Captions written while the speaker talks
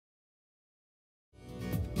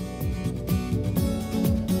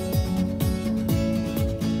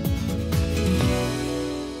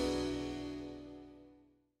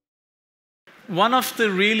One of the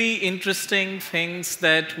really interesting things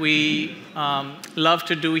that we love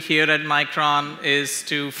to do here at Micron is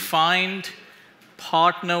to find,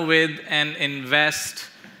 partner with, and invest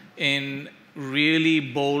in really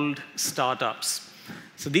bold startups.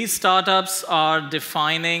 So these startups are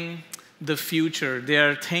defining the future. They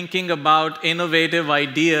are thinking about innovative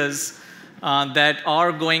ideas that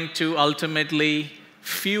are going to ultimately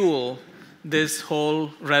fuel this whole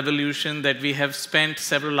revolution that we have spent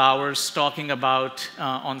several hours talking about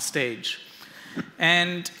on stage.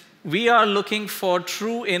 And we are looking for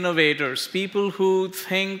true innovators, people who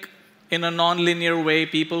think in a nonlinear way,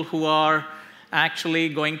 people who are actually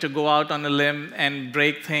going to go out on a limb and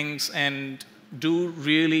break things and do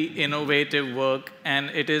really innovative work. And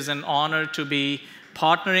it is an honor to be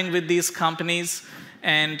partnering with these companies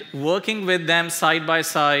and working with them side by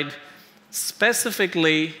side,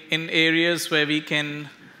 specifically in areas where we can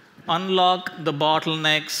unlock the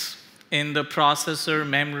bottlenecks in the processor,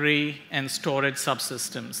 memory, and storage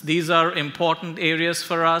subsystems. These are important areas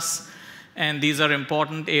for us, and these are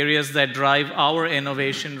important areas that drive our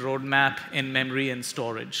innovation roadmap in memory and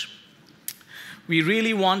storage. We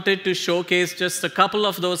really wanted to showcase just a couple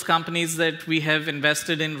of those companies that we have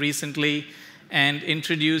invested in recently and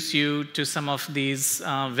introduce you to some of these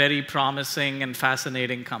very promising and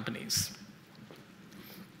fascinating companies.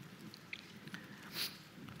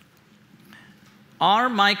 Our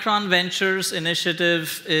Micron Ventures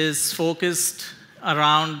initiative is focused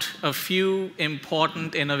around a few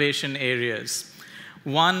important innovation areas.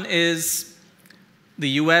 One is the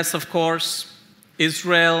US, of course,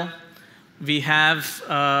 Israel. We have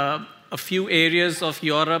a few areas of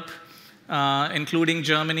Europe, including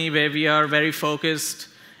Germany, where we are very focused,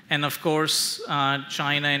 and of course,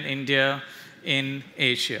 China and India in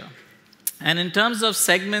Asia. And in terms of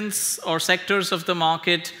segments or sectors of the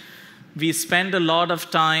market, we spend a lot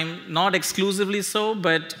of time, not exclusively so,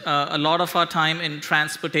 but a lot of our time in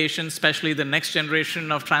transportation, especially the next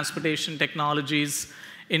generation of transportation technologies,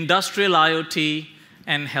 industrial IoT,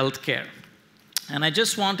 and healthcare. And I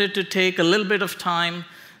just wanted to take a little bit of time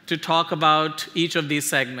to talk about each of these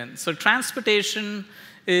segments. So transportation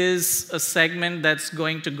is a segment that's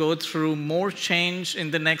going to go through more change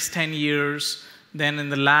in the next 10 years than in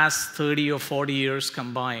the last 30 or 40 years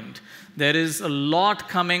combined. There is a lot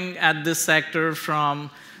coming at this sector,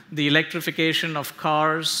 from the electrification of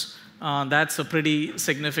cars. That's a pretty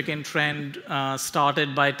significant trend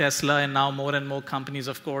started by Tesla, and now more and more companies,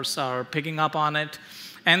 of course, are picking up on it.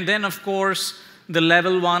 And then, of course, the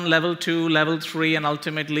level 1, level 2, level 3, and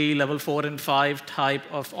ultimately level 4 and 5 type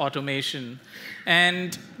of automation.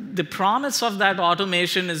 And the promise of that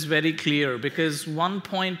automation is very clear, because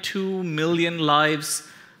 1.2 million lives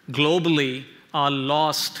globally are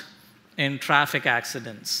lost in traffic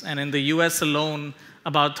accidents. And in the US alone,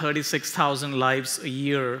 about 36,000 lives a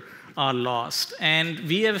year are lost. And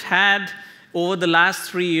we have had, over the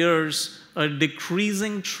last 3 years, a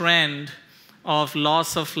decreasing trend of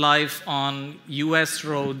loss of life on US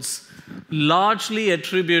roads, largely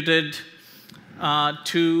attributed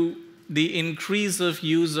to the increase of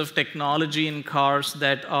use of technology in cars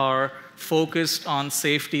that are focused on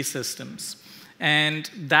safety systems. And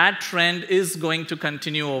that trend is going to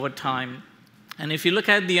continue over time. And if you look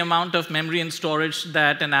at the amount of memory and storage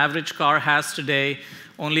that an average car has today,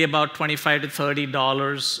 only about $25 to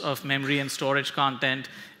 $30 of memory and storage content,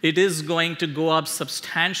 it is going to go up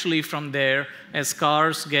substantially from there as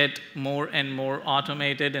cars get more and more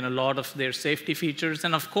automated in a lot of their safety features.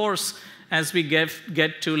 And of course, as we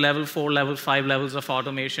get to level 4, level 5 levels of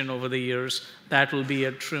automation over the years, that will be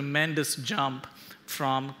a tremendous jump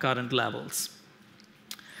from current levels.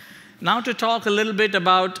 Now to talk a little bit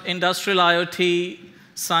about industrial IoT,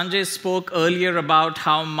 Sanjay spoke earlier about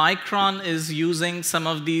how Micron is using some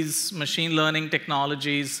of these machine learning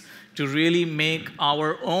technologies to really make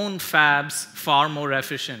our own fabs far more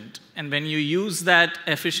efficient. And when you use that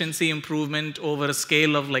efficiency improvement over a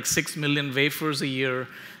scale of like 6 million wafers a year,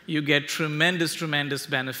 you get tremendous, tremendous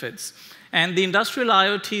benefits. And the industrial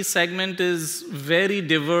IoT segment is very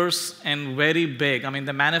diverse and very big. I mean,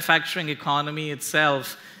 the manufacturing economy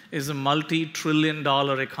itself is a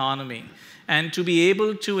multi-trillion-dollar economy. And to be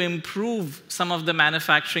able to improve some of the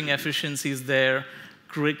manufacturing efficiencies there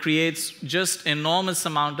creates just enormous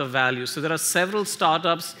amount of value. So there are several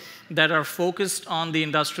startups that are focused on the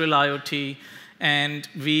industrial IoT, and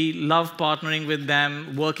we love partnering with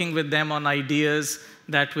them, working with them on ideas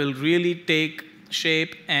that will really take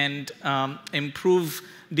shape and improve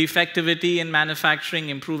defectivity in manufacturing,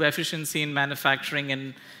 improve efficiency in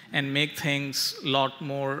manufacturing, and make things a lot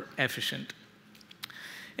more efficient.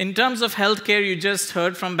 In terms of healthcare, you just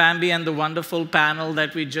heard from Bambi and the wonderful panel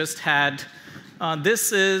that we just had.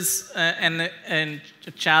 This is a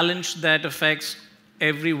challenge that affects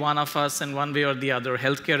every one of us in one way or the other.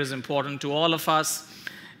 Healthcare is important to all of us.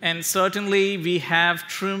 And certainly, we have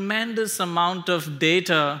tremendous amount of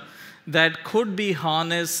data that could be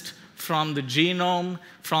harnessed from the genome,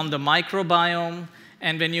 from the microbiome.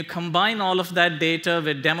 And when you combine all of that data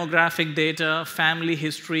with demographic data, family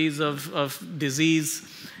histories of disease,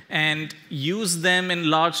 and use them in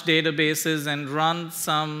large databases and run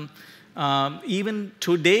some, even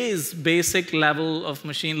today's basic level of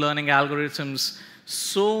machine learning algorithms,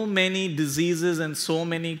 so many diseases and so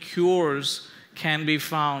many cures can be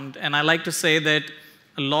found. And I like to say that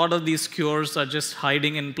a lot of these cures are just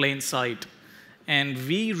hiding in plain sight. And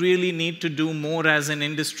we really need to do more as an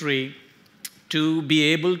industry to be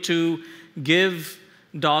able to give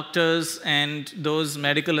doctors and those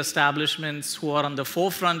medical establishments who are on the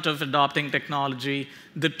forefront of adopting technology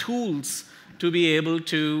the tools to be able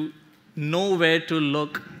to know where to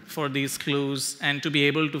look for these clues and to be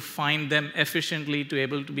able to find them efficiently,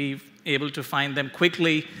 to be able to find them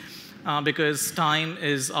quickly, because time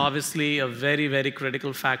is obviously a very, very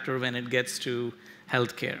critical factor when it gets to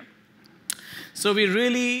healthcare. So we're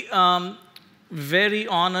really very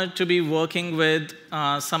honored to be working with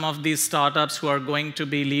some of these startups who are going to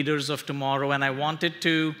be leaders of tomorrow, and I wanted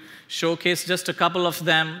to showcase just a couple of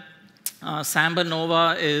them. Samba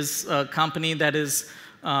Nova is a company that is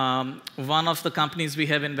one of the companies we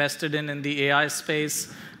have invested in the AI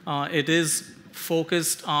space. It is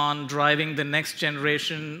focused on driving the next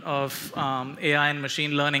generation of AI and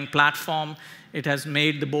machine learning platform. It has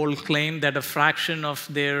made the bold claim that a fraction of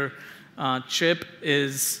their chip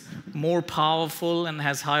is more powerful and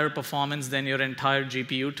has higher performance than your entire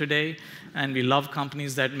GPU today. And we love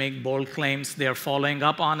companies that make bold claims. They are following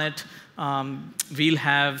up on it. We'll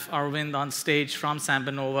have Arvind on stage from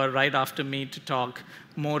Samba Nova right after me to talk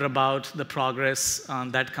more about the progress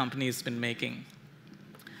that company has been making.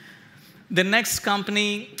 The next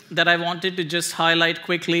company that I wanted to just highlight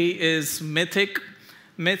quickly is Mythic.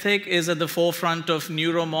 Mythic is at the forefront of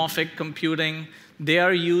neuromorphic computing. They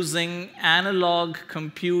are using analog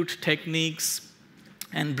compute techniques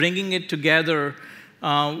and bringing it together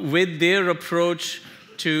with their approach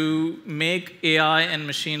to make AI and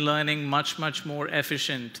machine learning much, much more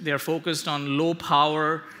efficient. They're focused on low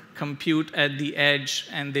power compute at the edge,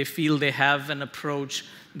 and they feel they have an approach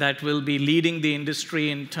that will be leading the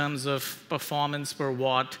industry in terms of performance per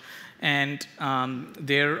watt. And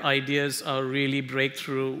their ideas are really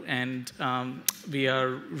breakthrough, and we are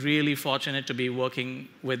really fortunate to be working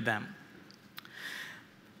with them.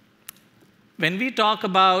 When we talk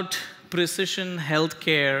about precision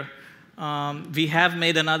healthcare, we have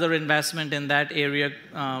made another investment in that area.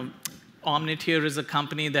 Omnitier is a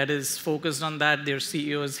company that is focused on that. Their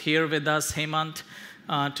CEO is here with us, Hemant,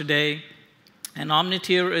 today. And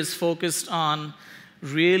Omnitier is focused on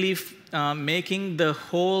really making the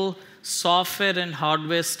whole software and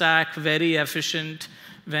hardware stack very efficient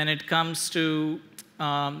when it comes to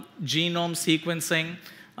genome sequencing.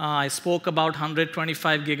 I spoke about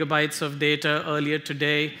 125 gigabytes of data earlier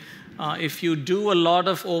today. If you do a lot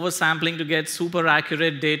of oversampling to get super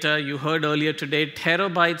accurate data, you heard earlier today,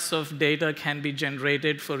 terabytes of data can be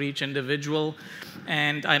generated for each individual.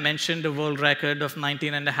 And I mentioned a world record of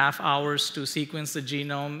 19.5 hours to sequence the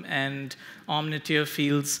genome, and Omnitier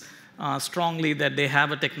feels strongly that they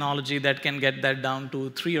have a technology that can get that down to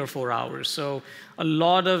 3 or 4 hours. So a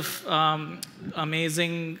lot of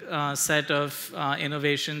amazing set of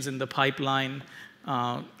innovations in the pipeline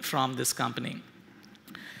from this company.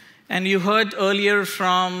 And you heard earlier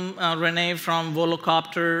from Renee from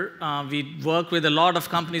Volocopter. We work with a lot of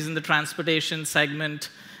companies in the transportation segment,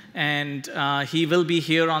 and he will be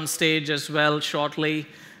here on stage as well shortly.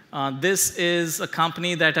 This is a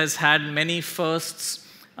company that has had many firsts.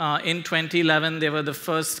 In 2011, they were the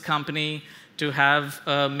first company to have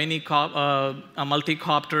a multi-copter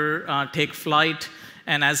take flight.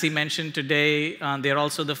 And as he mentioned today, they're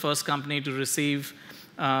also the first company to receive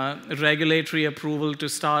regulatory approval to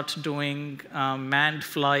start doing manned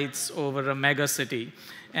flights over a megacity.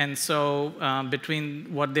 And so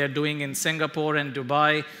between what they're doing in Singapore and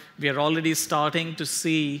Dubai, we are already starting to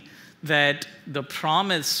see that the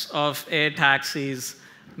promise of air taxis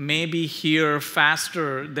may be here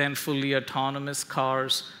faster than fully autonomous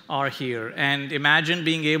cars are here. And imagine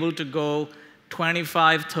being able to go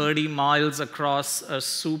 25, 30 miles across a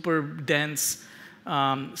super dense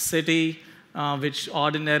city, which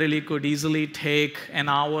ordinarily could easily take an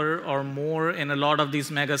hour or more in a lot of these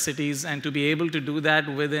megacities, and to be able to do that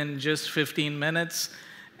within just 15 minutes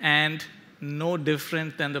and no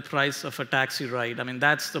different than the price of a taxi ride. I mean,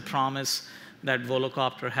 that's the promise that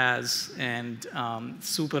Volocopter has, and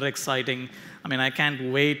super exciting. I mean, I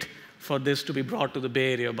can't wait for this to be brought to the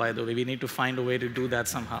Bay Area, by the way. We need to find a way to do that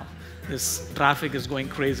somehow. This traffic is going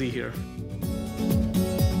crazy here.